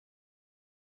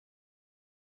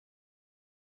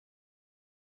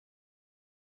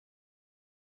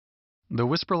The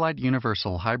Whisperlite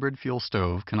Universal Hybrid Fuel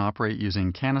Stove can operate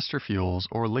using canister fuels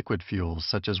or liquid fuels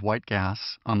such as white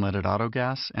gas, unleaded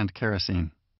autogas, and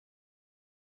kerosene.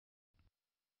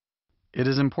 It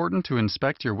is important to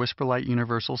inspect your Whisperlite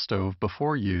Universal Stove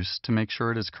before use to make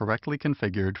sure it is correctly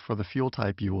configured for the fuel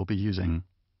type you will be using.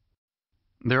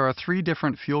 There are 3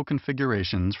 different fuel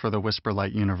configurations for the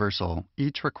Whisperlite Universal,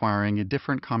 each requiring a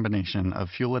different combination of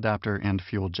fuel adapter and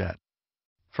fuel jet.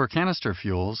 For canister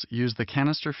fuels, use the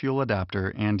canister fuel adapter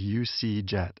and UC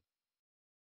jet.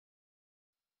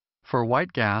 For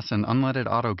white gas and unleaded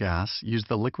autogas, use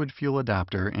the liquid fuel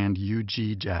adapter and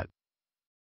UG jet.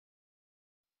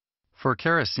 For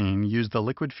kerosene, use the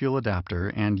liquid fuel adapter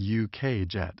and UK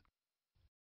jet.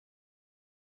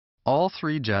 All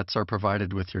 3 jets are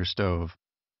provided with your stove.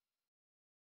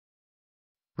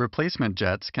 Replacement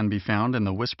jets can be found in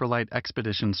the Whisperlite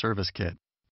Expedition Service Kit.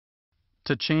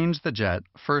 To change the jet,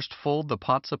 first fold the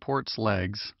pot support's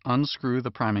legs, unscrew the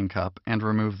priming cup, and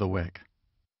remove the wick.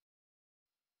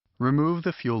 Remove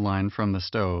the fuel line from the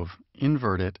stove,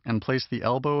 invert it, and place the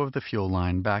elbow of the fuel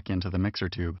line back into the mixer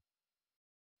tube.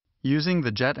 Using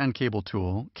the jet and cable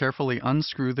tool, carefully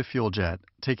unscrew the fuel jet,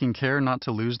 taking care not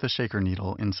to lose the shaker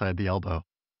needle inside the elbow.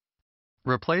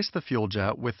 Replace the fuel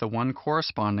jet with the one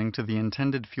corresponding to the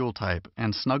intended fuel type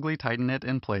and snugly tighten it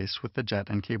in place with the jet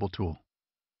and cable tool.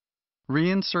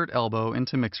 Reinsert elbow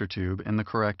into mixer tube in the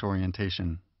correct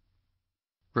orientation.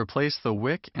 Replace the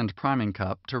wick and priming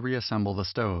cup to reassemble the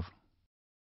stove.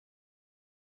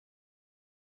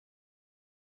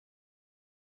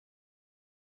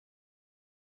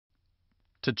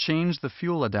 To change the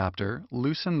fuel adapter,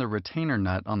 loosen the retainer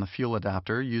nut on the fuel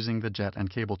adapter using the jet and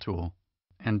cable tool,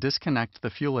 and disconnect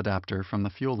the fuel adapter from the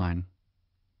fuel line.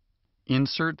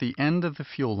 Insert the end of the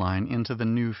fuel line into the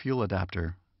new fuel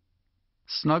adapter.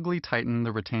 Snugly tighten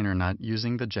the retainer nut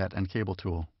using the jet and cable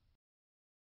tool.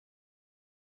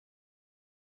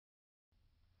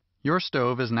 Your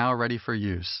stove is now ready for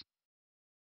use.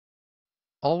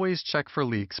 Always check for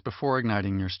leaks before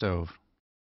igniting your stove.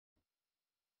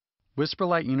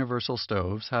 Whisperlite Universal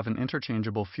Stoves have an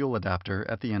interchangeable fuel adapter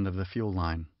at the end of the fuel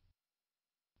line.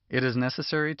 It is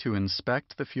necessary to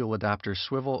inspect the fuel adapter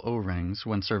swivel O-rings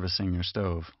when servicing your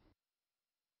stove.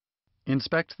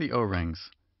 Inspect the O-rings.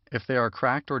 If they are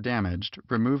cracked or damaged,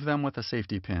 remove them with a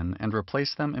safety pin and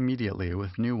replace them immediately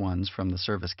with new ones from the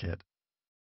service kit.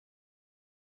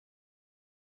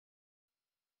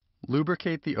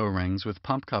 Lubricate the O-rings with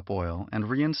pump cup oil and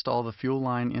reinstall the fuel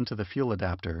line into the fuel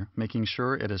adapter, making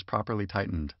sure it is properly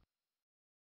tightened.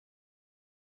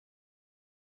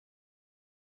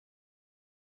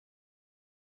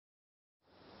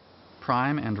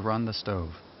 Prime and run the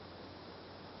stove.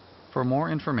 For more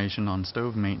information on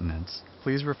stove maintenance,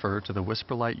 please refer to the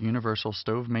Whisperlite Universal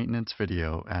Stove Maintenance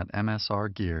video at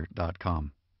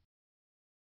msrgear.com.